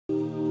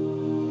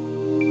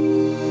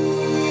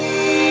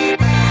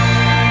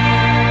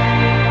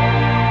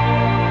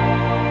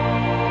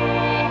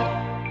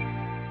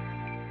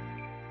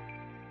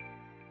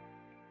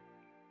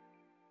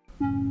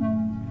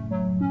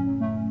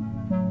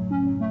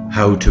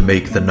How to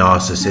make the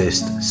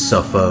narcissist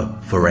suffer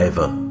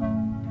forever.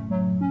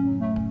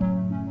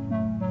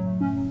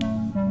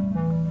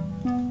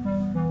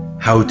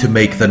 How to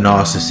make the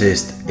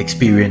narcissist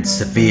experience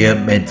severe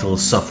mental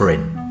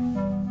suffering.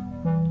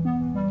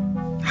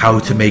 How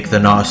to make the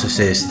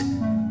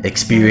narcissist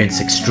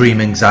experience extreme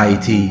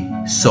anxiety,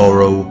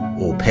 sorrow,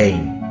 or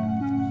pain.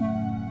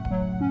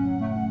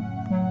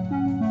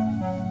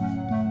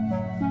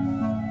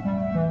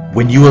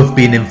 When you have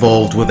been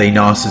involved with a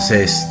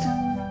narcissist,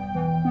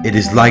 it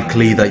is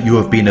likely that you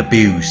have been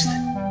abused,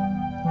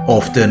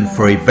 often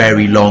for a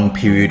very long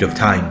period of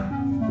time.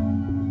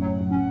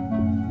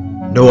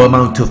 No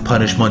amount of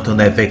punishment on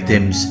their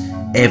victims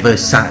ever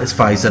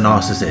satisfies the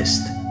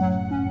narcissist.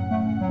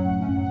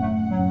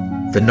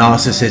 The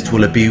narcissist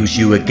will abuse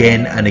you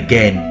again and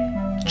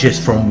again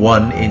just from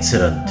one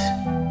incident.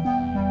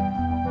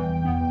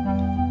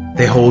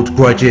 They hold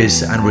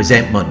grudges and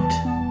resentment.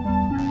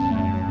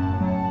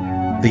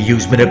 They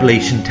use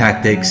manipulation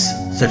tactics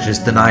such as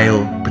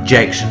denial,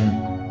 projection,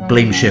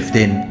 blame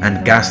shifting,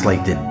 and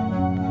gaslighting,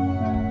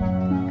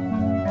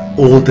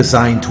 all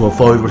designed to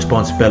avoid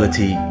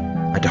responsibility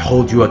and to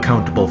hold you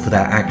accountable for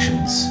their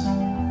actions.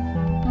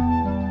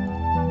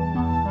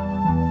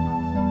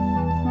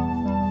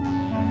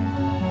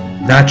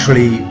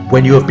 Naturally,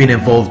 when you have been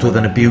involved with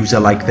an abuser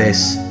like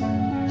this,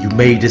 you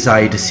may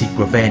desire to seek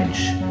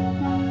revenge.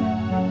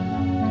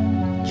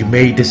 You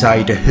may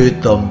desire to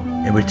hurt them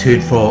in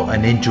return for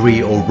an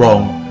injury or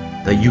wrong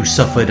that you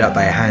suffered at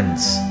their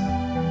hands.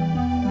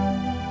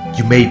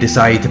 You may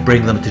desire to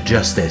bring them to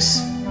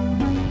justice.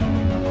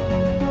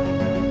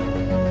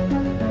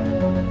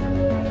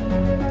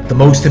 The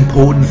most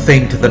important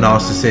thing to the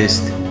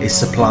narcissist is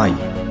supply.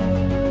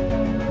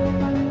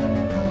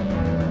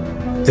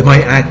 They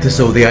might act as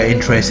though they are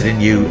interested in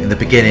you in the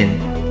beginning,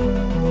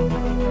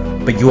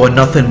 but you are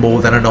nothing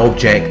more than an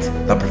object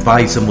that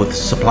provides them with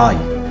supply.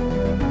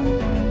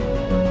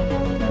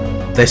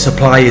 Their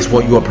supply is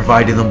what you are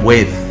providing them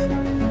with.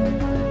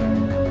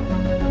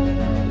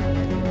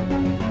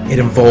 It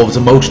involves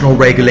emotional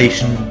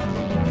regulation,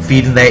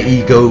 feeding their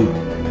ego,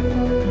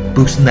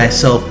 boosting their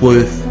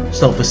self-worth,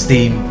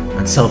 self-esteem,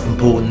 and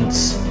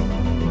self-importance.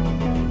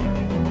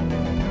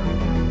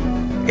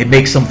 It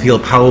makes them feel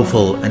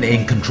powerful and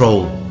in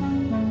control,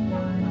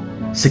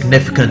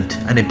 significant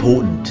and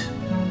important,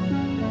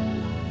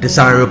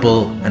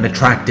 desirable and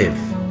attractive.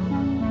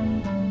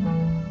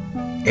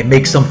 It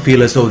makes them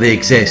feel as though they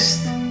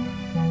exist,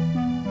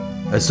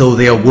 as though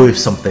they are worth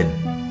something.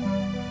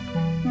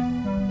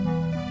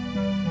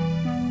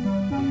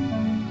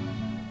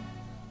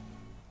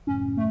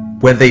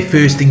 When they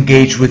first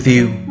engaged with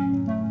you,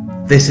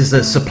 this is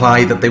the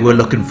supply that they were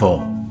looking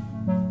for.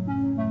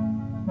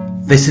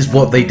 This is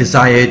what they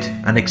desired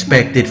and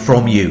expected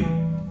from you.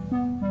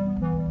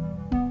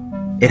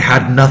 It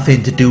had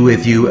nothing to do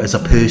with you as a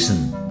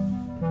person.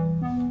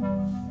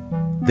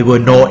 They were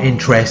not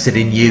interested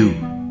in you.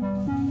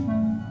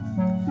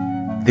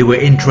 They were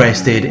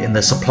interested in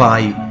the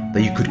supply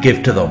that you could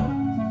give to them.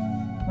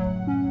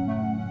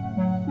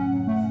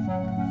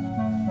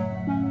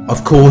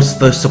 Of course,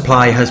 the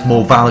supply has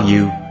more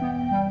value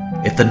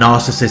if the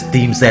narcissist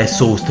deems their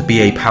source to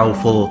be a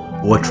powerful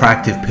or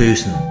attractive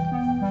person.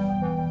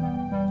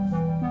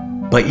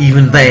 But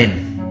even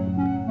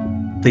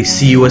then, they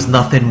see you as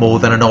nothing more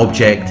than an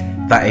object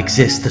that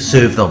exists to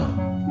serve them.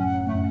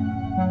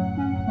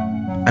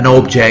 An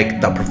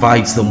object that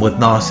provides them with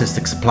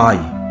narcissistic supply.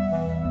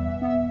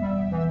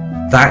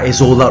 That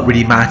is all that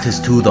really matters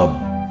to them.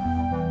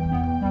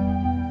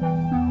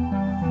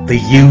 They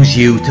use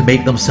you to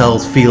make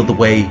themselves feel the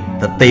way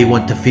that they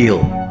want to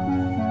feel.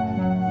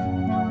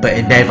 But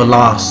it never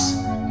lasts,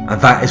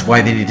 and that is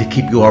why they need to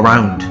keep you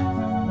around.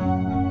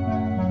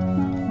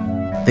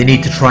 They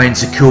need to try and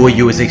secure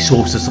you as a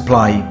source of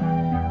supply,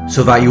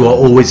 so that you are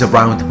always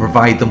around to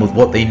provide them with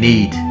what they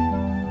need.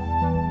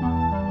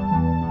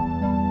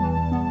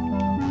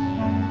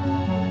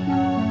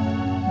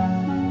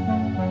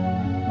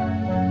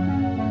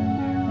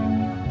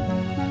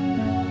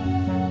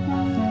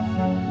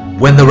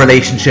 When the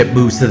relationship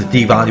moves to the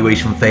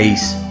devaluation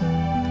phase,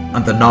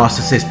 and the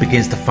narcissist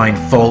begins to find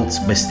faults,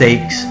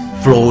 mistakes,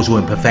 flaws or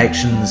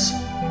imperfections,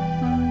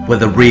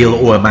 whether real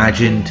or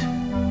imagined,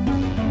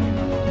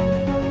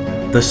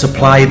 the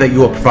supply that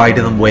you are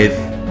providing them with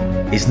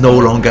is no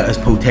longer as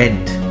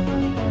potent.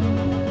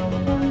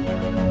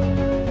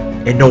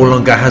 It no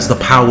longer has the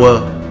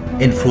power,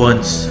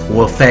 influence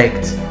or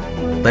effect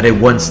that it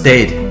once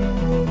did.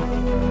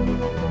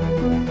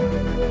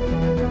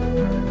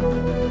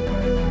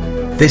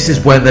 This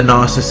is when the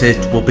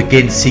narcissist will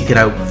begin seeking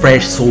out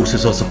fresh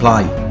sources of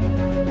supply,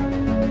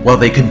 while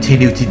they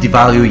continue to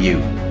devalue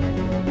you.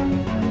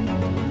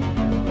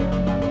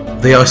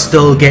 They are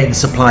still getting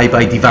supply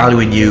by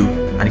devaluing you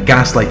and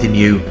gaslighting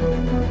you.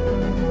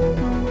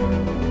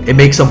 It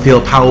makes them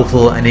feel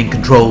powerful and in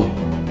control,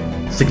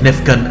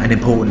 significant and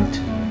important.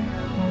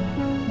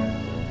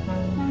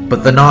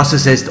 But the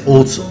narcissist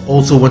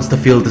also wants to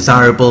feel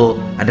desirable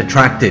and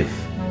attractive.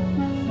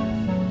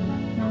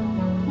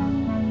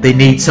 They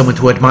need someone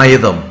to admire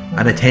them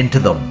and attend to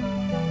them.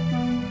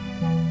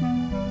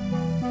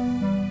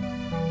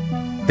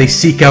 They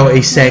seek out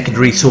a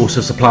secondary source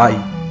of supply,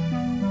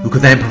 who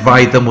can then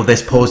provide them with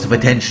this positive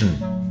attention.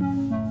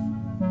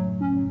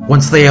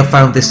 Once they have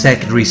found this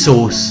secondary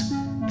source,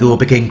 they will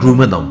begin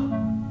grooming them.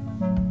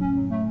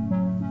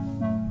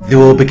 They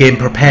will begin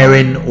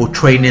preparing or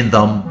training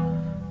them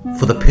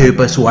for the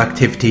purpose or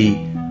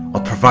activity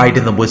of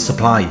providing them with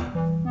supply.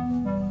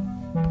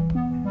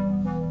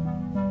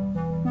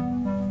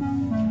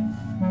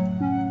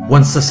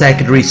 Once the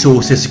secondary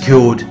source is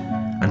secured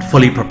and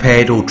fully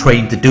prepared or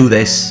trained to do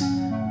this,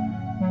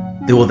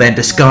 they will then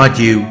discard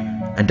you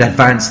and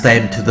advance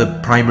them to the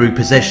primary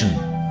position.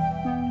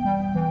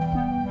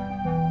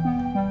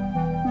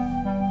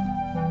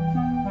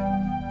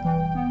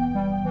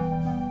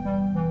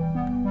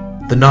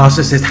 The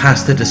narcissist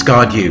has to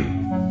discard you.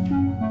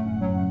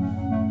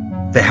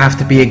 They have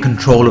to be in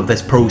control of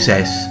this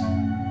process,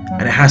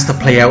 and it has to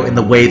play out in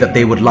the way that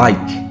they would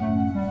like.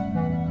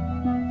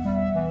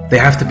 They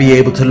have to be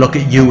able to look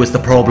at you as the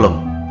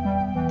problem,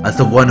 as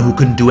the one who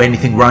couldn't do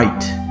anything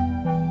right.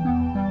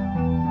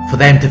 For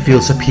them to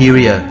feel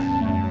superior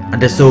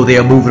and as though they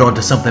are moving on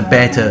to something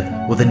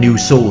better with a new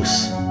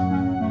source.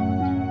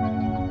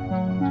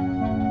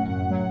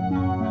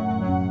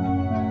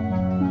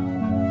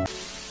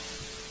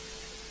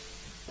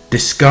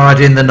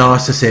 Discarding the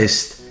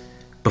narcissist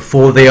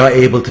before they are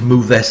able to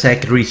move their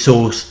secondary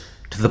source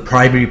to the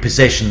primary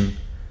position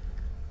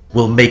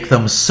will make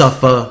them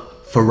suffer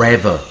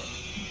forever.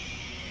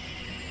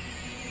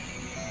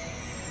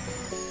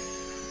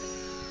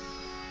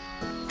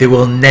 They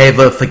will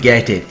never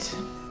forget it.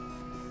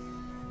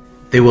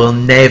 They will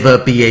never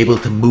be able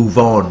to move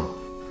on.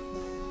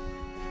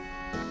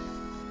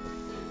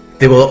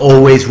 They will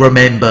always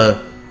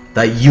remember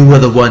that you are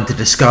the one to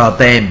discard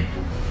them.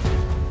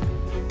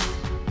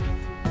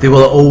 They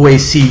will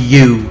always see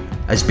you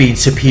as being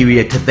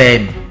superior to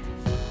them.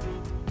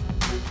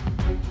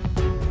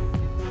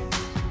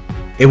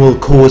 It will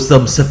cause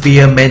them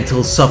severe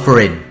mental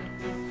suffering.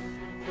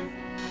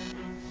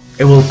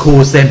 It will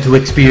cause them to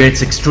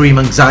experience extreme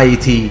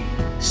anxiety,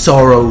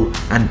 sorrow,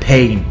 and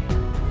pain.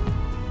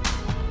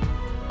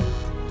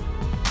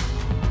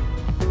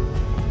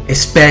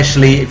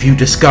 Especially if you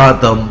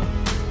discard them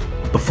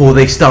before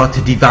they start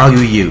to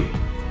devalue you.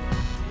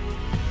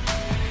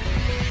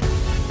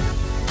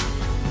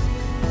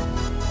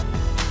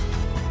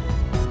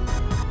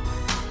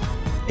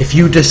 If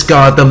you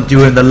discard them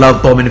during the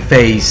love bombing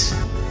phase,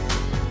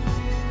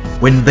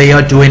 when they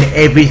are doing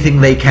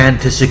everything they can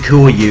to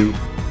secure you,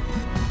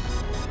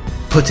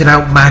 putting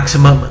out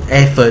maximum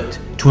effort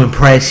to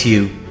impress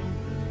you,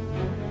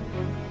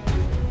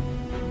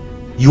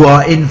 you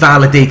are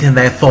invalidating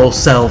their false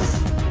self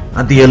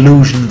and the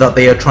illusion that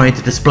they are trying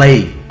to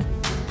display.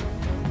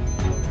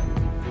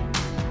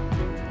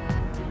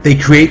 They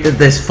created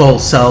this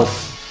false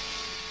self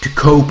to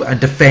cope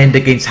and defend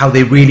against how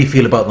they really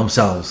feel about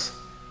themselves.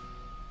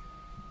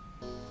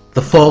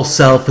 The false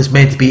self is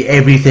meant to be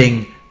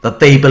everything that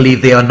they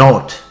believe they are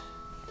not.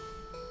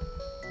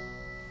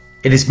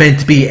 It is meant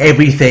to be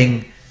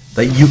everything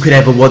that you could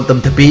ever want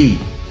them to be.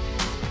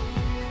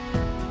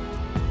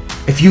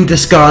 If you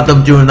discard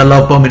them during the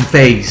love bombing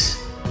phase,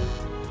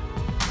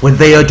 when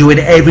they are doing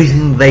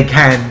everything they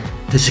can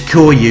to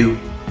secure you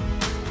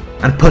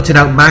and putting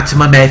out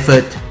maximum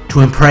effort to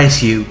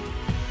impress you,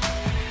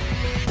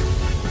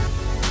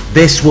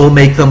 this will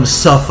make them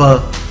suffer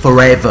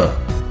forever.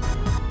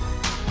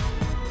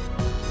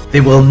 They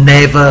will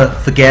never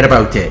forget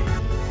about it.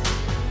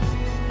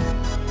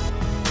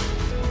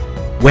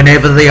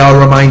 Whenever they are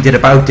reminded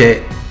about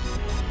it,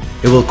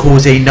 it will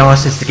cause a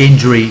narcissistic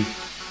injury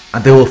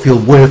and they will feel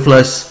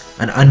worthless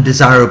and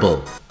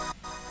undesirable.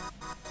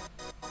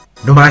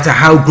 No matter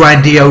how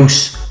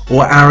grandiose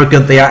or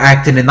arrogant they are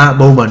acting in that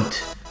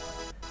moment,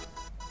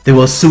 they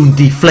will soon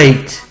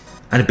deflate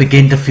and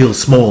begin to feel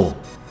small.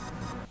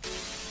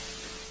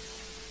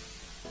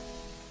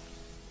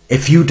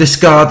 If you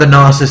discard the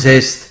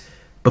narcissist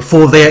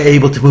before they are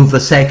able to move the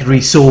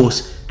secondary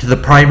source to the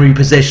primary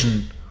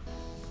position,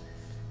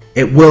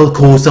 it will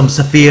cause them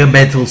severe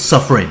mental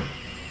suffering.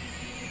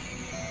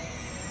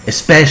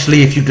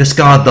 Especially if you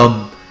discard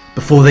them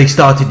before they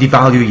start to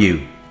devalue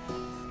you.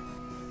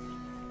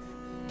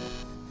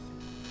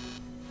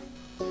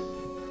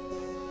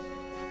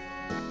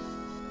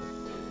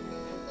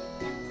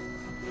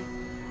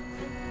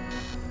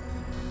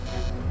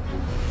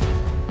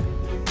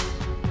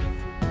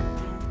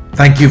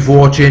 Thank you for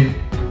watching.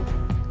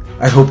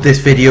 I hope this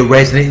video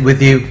resonated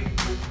with you.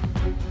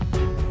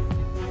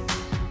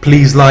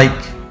 Please like,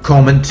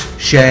 comment,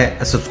 share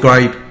and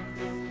subscribe.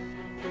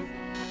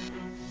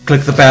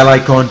 Click the bell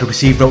icon to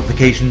receive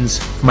notifications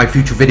for my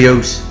future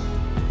videos.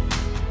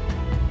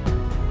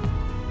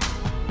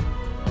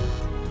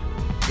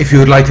 If you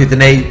would like to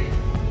donate,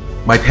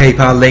 my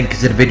PayPal link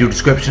is in the video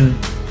description.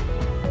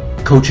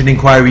 Coaching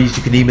inquiries,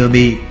 you can email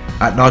me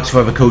at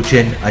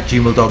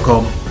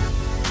narcsurvivorcoaching@gmail.com.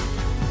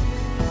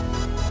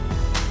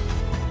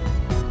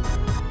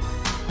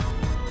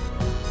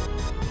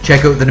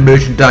 Check out the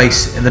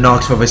merchandise in the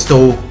Narc Survivor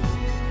store,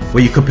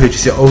 where you can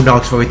purchase your own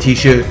Narc Survivor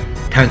t-shirt,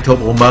 tank top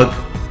or mug.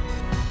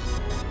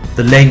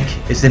 The link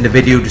is in the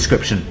video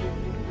description.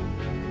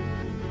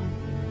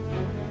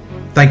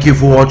 Thank you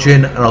for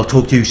watching, and I'll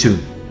talk to you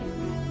soon.